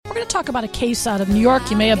going to talk about a case out of New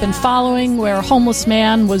York you may have been following where a homeless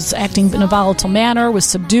man was acting in a volatile manner, was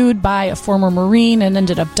subdued by a former Marine and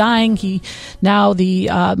ended up dying. Now the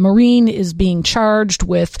Marine is being charged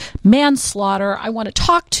with manslaughter. I want to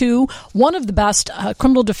talk to one of the best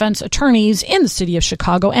criminal defense attorneys in the city of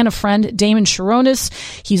Chicago and a friend, Damon Sharonis.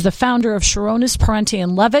 He's the founder of Sharonis, Parente,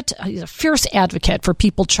 and Levitt. He's a fierce advocate for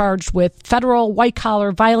people charged with federal,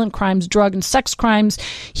 white-collar, violent crimes, drug and sex crimes.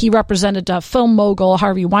 He represented film mogul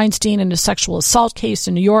Harvey Weinstein in a sexual assault case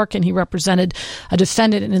in New York, and he represented a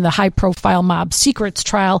defendant in the high-profile mob secrets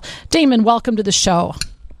trial. Damon, welcome to the show.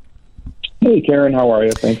 Hey, Karen, how are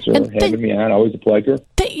you? Thanks for having me on. Always a pleasure.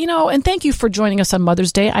 And thank you for joining us on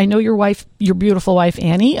Mother's Day. I know your wife, your beautiful wife,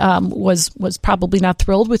 Annie, was probably not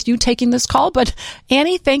thrilled with you taking this call, but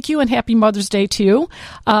Annie, thank you and happy Mother's Day to you.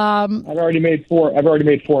 I've already made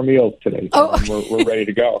 4 meals today. So we're ready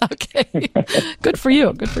to go. Okay. Good for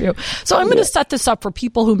you. Good for you. So I'm going to set this up for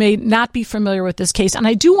people who may not be familiar with this case. And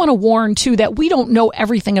I do want to warn, too, that we don't know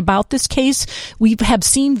everything about this case. We have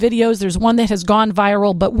seen videos. There's one that has gone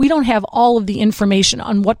viral, but we don't have all of the information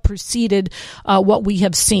on what preceded what we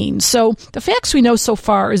have seen. So the facts we know so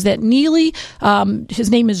far is that Neely, his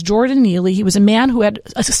name is Jordan Neely. He was a man who had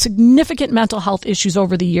significant mental health issues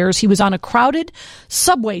over the years. He was on a crowded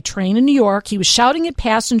subway train in New York. He was shouting at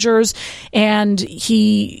passengers, and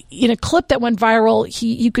in a clip that went viral,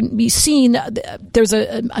 you can be seen. There's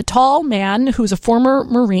a tall man who's a former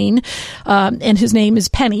Marine, and his name is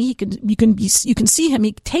Penny. You can see him.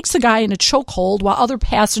 He takes the guy in a chokehold while other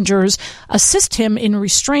passengers assist him in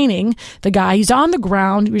restraining the guy. He's on the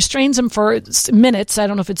ground. He restrains him for minutes. I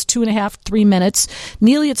don't know if it's 2.5, 3 minutes.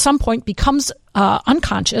 Neely at some point becomes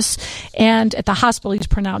unconscious, and at the hospital he's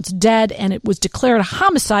pronounced dead, and it was declared a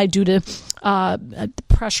homicide due to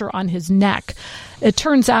pressure on his neck. It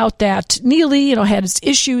turns out that Neely, had his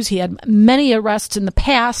issues. He had many arrests in the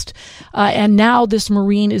past, and now this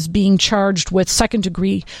Marine is being charged with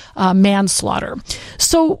second-degree manslaughter.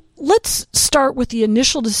 So let's start with the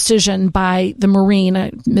initial decision by the Marine,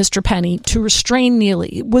 Mr. Penny, to restrain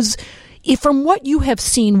Neely. From what you have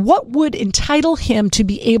seen, what would entitle him to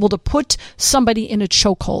be able to put somebody in a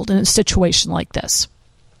chokehold in a situation like this?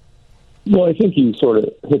 Well, I think you sort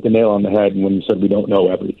of hit the nail on the head when you said we don't know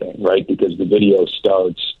everything, right? Because the video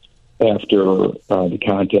starts after the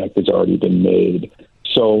contact has already been made.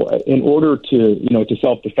 So in order to, it's a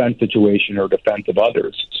self-defense situation or defense of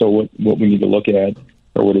others. So what we need to look at,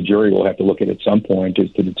 or what a jury will have to look at some point,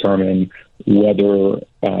 is to determine whether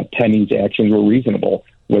Penny's actions were reasonable,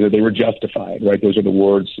 whether they were justified, right? Those are the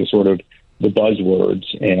words, the buzzwords,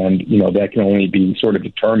 and, that can only be sort of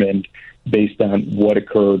determined based on what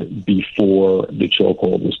occurred before the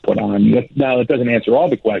chokehold was put on. Now, it doesn't answer all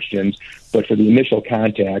the questions, but for the initial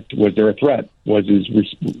contact, was there a threat? Was his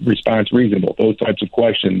response reasonable? Those types of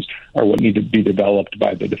questions are what need to be developed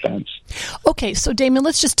by the defense. Okay, so Damon,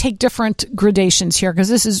 let's just take different gradations here, because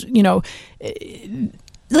this is,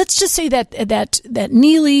 let's just say that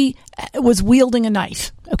Neely was wielding a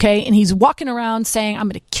knife, okay, and he's walking around saying, "I'm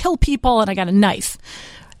going to kill people, and I got a knife."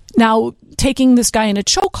 Now, taking this guy in a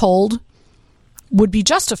chokehold would be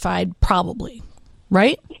justified, probably,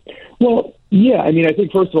 right? Well, yeah. I mean, I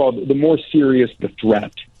think, first of all, the more serious the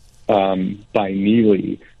threat by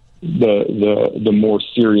Neely, the more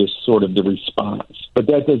serious sort of the response. But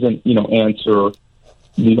that doesn't, answer.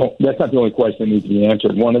 That's not the only question that needs to be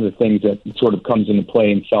answered. One of the things that sort of comes into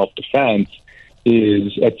play in self-defense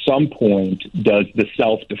is, at some point, does the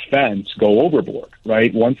self-defense go overboard,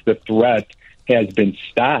 right? Once the threat has been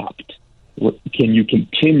stopped, can you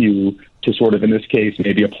continue to sort of, in this case,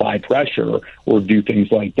 maybe apply pressure or do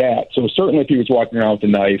things like that? So certainly if he was walking around with a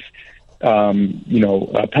knife,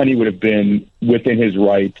 Penny would have been within his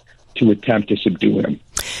right to attempt to subdue him.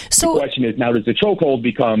 So the question is, now does the chokehold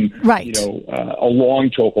become, a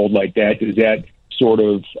long chokehold like that? Does that sort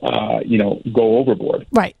of, go overboard?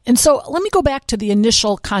 Right. And so let me go back to the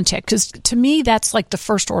initial contact, because to me, that's like the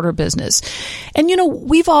first order of business. And,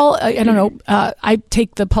 we've all, I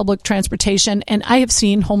take the public transportation, and I have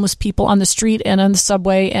seen homeless people on the street and on the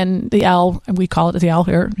subway and the L, and we call it the L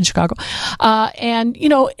here in Chicago.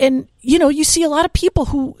 You see a lot of people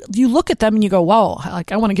who you look at them and you go, whoa,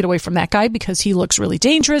 like, I want to get away from that guy because he looks really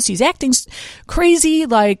dangerous. He's acting crazy,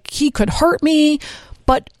 like he could hurt me.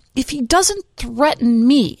 But if he doesn't threaten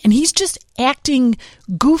me and he's just acting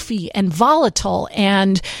goofy and volatile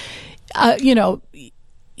and,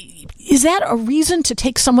 is that a reason to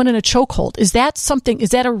take someone in a chokehold? Is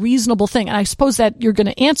that a reasonable thing? And I suppose that you're going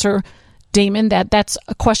to answer, Damon, that that's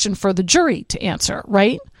a question for the jury to answer,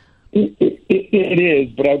 right? It is,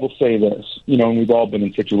 but I will say this, and we've all been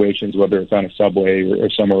in situations, whether it's on a subway or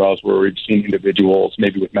somewhere else, where we've seen individuals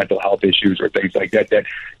maybe with mental health issues or things like that,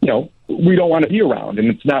 we don't want to be around. And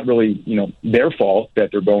it's not really, their fault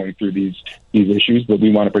that they're going through these issues, but we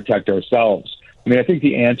want to protect ourselves. I mean, I think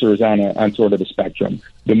the answer is on sort of a spectrum.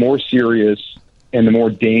 The more serious and the more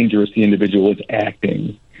dangerous the individual is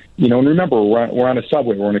acting, and remember, we're on a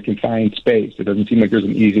subway, we're in a confined space. It doesn't seem like there's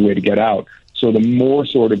an easy way to get out. So the more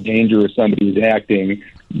sort of dangerous somebody is acting,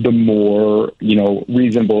 the more,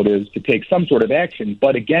 reasonable it is to take some sort of action.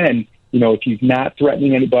 But again, if he's not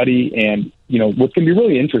threatening anybody, and, what's going to be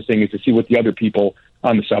really interesting is to see what the other people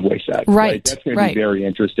on the subway said. Right. That's going to be very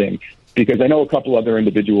interesting, because I know a couple other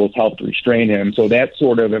individuals helped restrain him. So that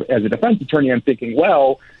sort of, as a defense attorney, I'm thinking,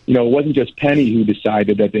 well, it wasn't just Penny who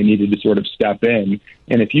decided that they needed to sort of step in.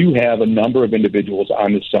 And if you have a number of individuals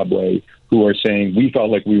on the subway who are saying, we felt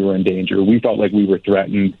like we were in danger, we felt like we were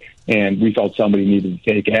threatened, and we felt somebody needed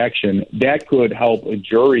to take action, that could help a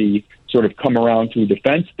jury sort of come around to a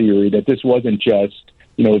defense theory that this wasn't just,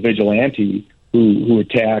 a vigilante who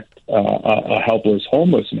attacked a helpless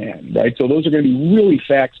homeless man, right? So those are going to be really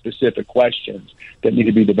fact-specific questions that need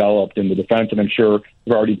to be developed in the defense, and I'm sure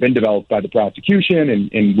have already been developed by the prosecution,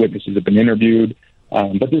 and witnesses have been interviewed.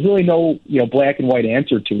 But there's really no, black and white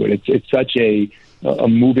answer to it. It's such a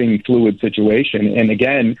moving, fluid situation. And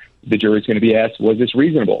again, the jury's going to be asked, was this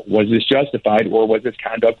reasonable? Was this justified? Or was this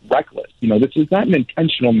conduct reckless? This is not an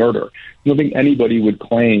intentional murder. I don't think anybody would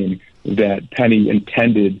claim that Penny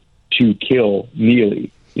intended to kill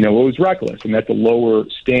Neely. It was reckless, and that's a lower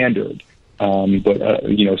standard. But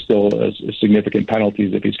still a significant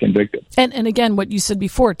penalties if he's convicted. And again, what you said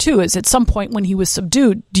before too is, at some point when he was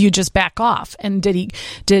subdued, do you just back off? And did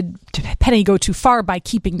Penny go too far by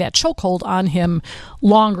keeping that chokehold on him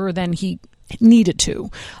longer than he needed to?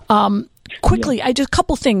 Quickly, I just a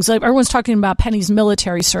couple things. Everyone's talking about Penny's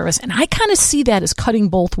military service, and I kind of see that as cutting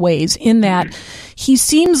both ways, in that he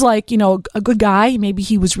seems like, a good guy. Maybe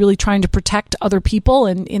he was really trying to protect other people,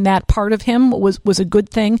 and in that part of him was a good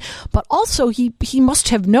thing. But also, he must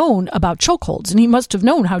have known about chokeholds, and he must have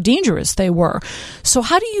known how dangerous they were. So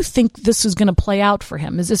how do you think this is going to play out for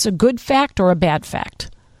him? Is this a good fact or a bad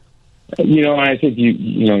fact? I think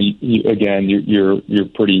you're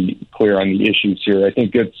pretty clear on the issues here. I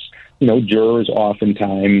think it's, jurors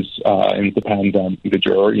oftentimes, and it depends on the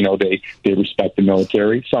juror, they respect the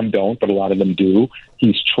military. Some don't, but a lot of them do.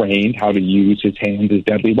 He's trained how to use his hands as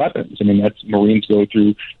deadly weapons. I mean, Marines go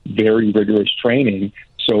through very rigorous training.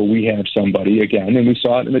 So we have somebody, again, and we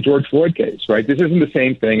saw it in the George Floyd case, right? This isn't the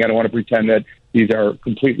same thing. I don't want to pretend that these are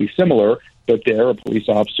completely similar, but there, a police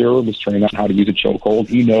officer was trained on how to use a chokehold.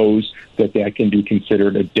 He knows that can be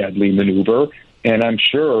considered a deadly maneuver. And I'm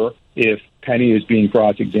sure if Penny is being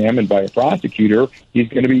cross-examined by a prosecutor, he's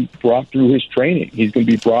going to be brought through his training. He's going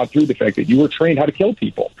to be brought through the fact that you were trained how to kill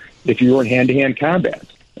people if you were in hand-to-hand combat.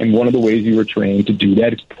 And one of the ways you were trained to do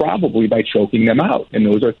that is probably by choking them out. And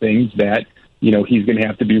those are things that, he's going to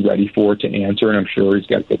have to be ready for to answer. And I'm sure he's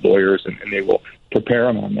got good lawyers and they will prepare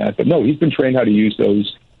him on that. But no, he's been trained how to use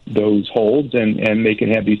those holds, and they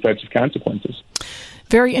can have these types of consequences.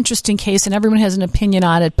 Very interesting case, and everyone has an opinion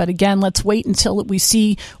on it. But again, let's wait until we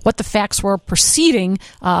see what the facts were preceding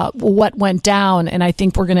what went down. And I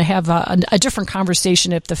think we're going to have a different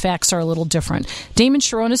conversation if the facts are a little different. Damon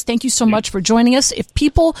Sharonis, thank you so much for joining us. If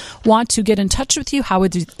people want to get in touch with you, how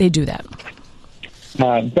would they do that?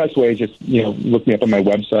 Best way is just, look me up on my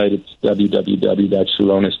website. It's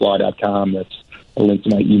www.sharonislaw.com. That's a link to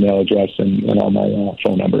my email address and all my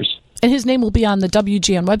phone numbers. And his name will be on the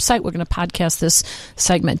WGN website. We're going to podcast this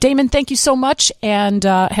segment. Damon, thank you so much, and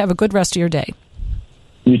have a good rest of your day.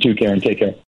 You too, Karen. Take care.